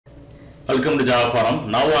Welcome to Java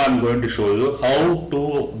Forum. Now I am going to show you how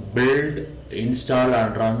to build, install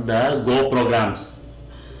and run the Go programs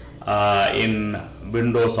in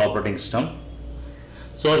Windows operating system.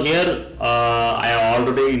 So here I have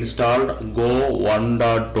already installed Go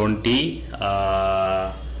 1.20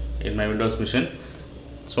 in my Windows machine.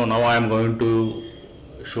 So now I am going to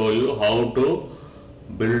show you how to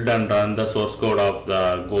build and run the source code of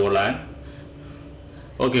the GoLang.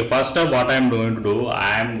 Okay, first up what I am going to do,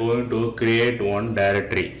 I am going to create one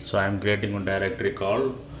directory. So I am creating one directory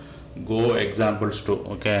called go examples2.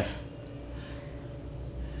 Okay.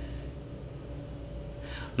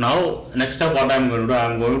 Now next up what I am going to do,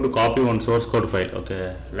 I am going to copy one source code file.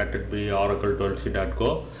 Okay, let it be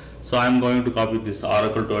oracle12c.go. So I am going to copy this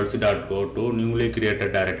oracle12c.go to newly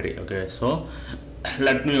created directory. Okay, so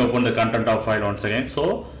let me open the content of file once again.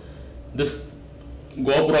 So this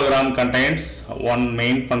Go program contains one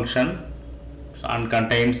main function and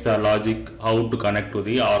contains the logic how to connect to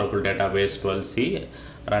the Oracle database 12c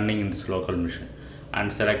running in this local machine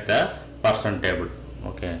and select the person table.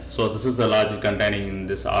 Okay, so this is the logic containing in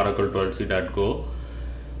this Oracle 12c.go.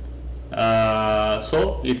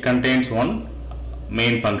 So it contains one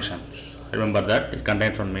main function. Remember that it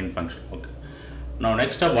contains one main function. Okay. Now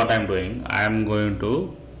next up what I am doing, I am going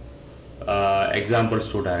to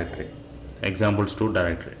examples2 directory. Examples2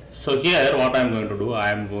 directory. So here what I am going to do, I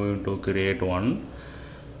am going to create one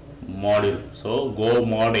module. So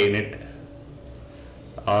go.mod init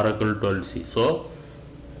Oracle 12c. So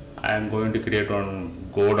I am going to create one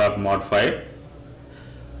go.mod file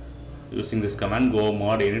using this command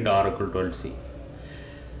go.mod init Oracle 12c.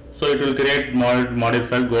 So it will create module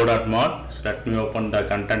file go.mod. So let me open the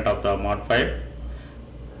content of the mod file,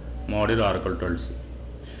 module Oracle 12c.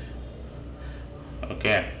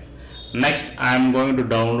 Okay. Next, I am going to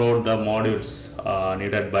download the modules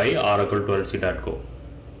needed by oracle12c.go.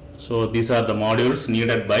 So these are the modules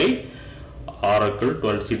needed by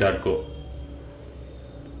oracle12c.go.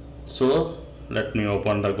 So let me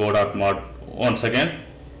open the go.mod once again.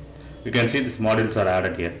 You can see these modules are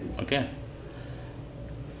added here. Okay.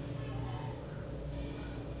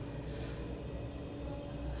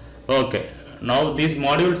 Okay. Now these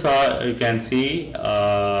modules are, you can see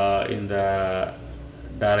in the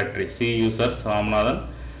directory C users Ramanathan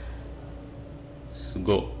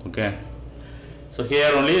go. Okay, so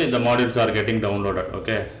here only the modules are getting downloaded.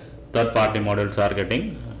 Okay, third party modules are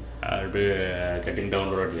getting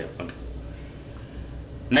downloaded here. Okay,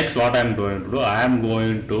 next what I am going to do, I am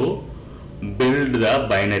going to build the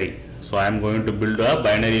binary. So I am going to build a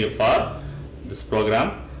binary for this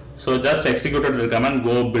program. So just executed the command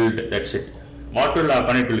go build, that's it. What will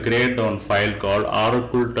happen, it will create one file called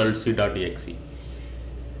oracle12c.exe.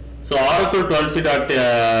 So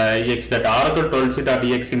oracle12c.exe, that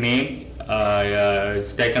oracle12c.exe name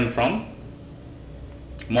is taken from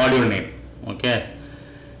module name. Okay,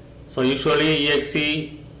 so usually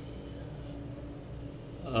exe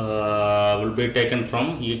will be taken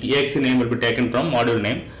from exe name will be taken from module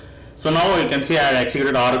name. So now you can see I have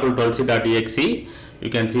executed oracle12c.exe. You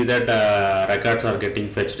can see that records are getting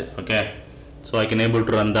fetched. Okay, so I can able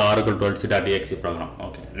to run the oracle12c.exe program.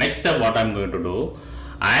 Okay, next step what I am going to do,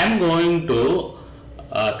 I am going to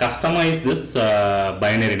customize this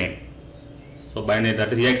binary name. So binary,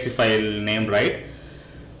 that is exe file name, right?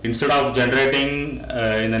 Instead of generating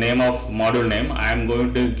in the name of module name, I am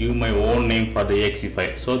going to give my own name for the exe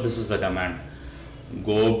file. So this is the command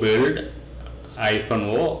go build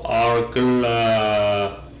 -o oracle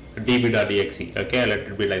db.exe. Okay, let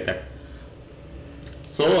it be like that.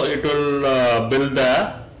 So it will build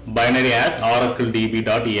the binary as oracle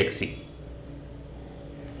db.exe.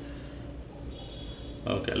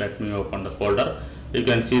 Okay, let me open the folder. You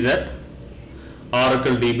can see that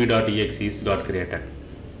oracle db.exe is got created.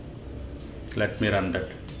 Let me run that.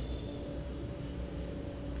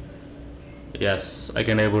 Yes, I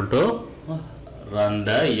can able to run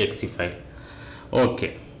the exe file.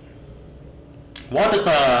 Okay, what is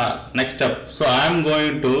the next step? So I am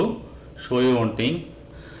going to show you one thing.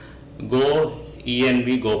 Go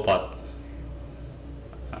env go path.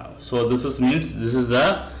 So this is means this is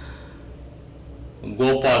the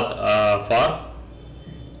go path for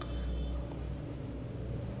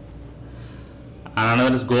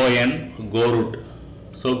another is go en go root.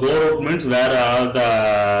 So go root means where all the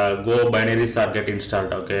go binaries are get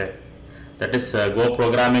installed. Okay, that is go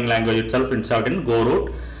programming language itself installed in go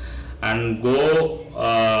root, and go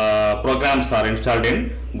programs are installed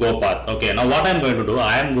in go path. Okay, now what I am going to do,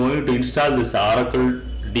 I am going to install this oracle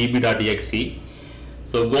db.exe.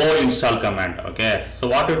 So go install command. Okay, so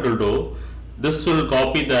what it will do, This will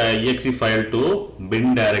copy the exe file to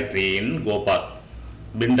bin directory in go path.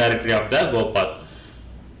 bin directory of the go path.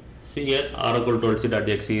 See here oracle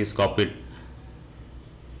 12c.exe is copied.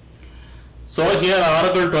 So here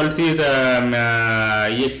oracle 12c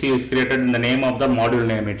the exe is created in the name of the module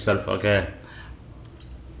name itself. Okay,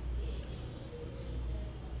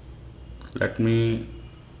 let me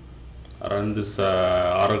run this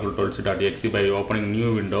oracle 12c.exe by opening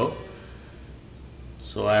new window.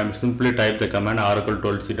 So I am simply type the command oracle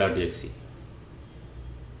 12c.exe.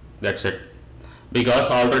 That's it,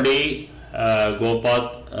 because already go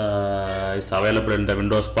path is available in the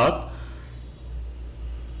Windows path,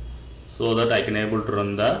 so that I can able to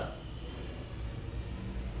run the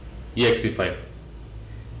exe file.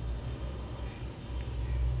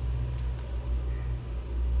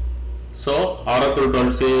 So oracle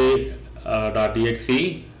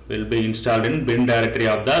 12c.exe will be installed in bin directory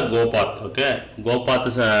of the go path. Okay, go path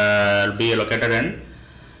is will be located in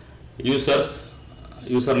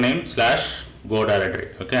username / go directory.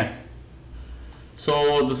 Okay,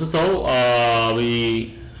 so this is how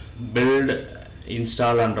we build,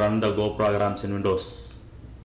 install and run the Go programs in Windows.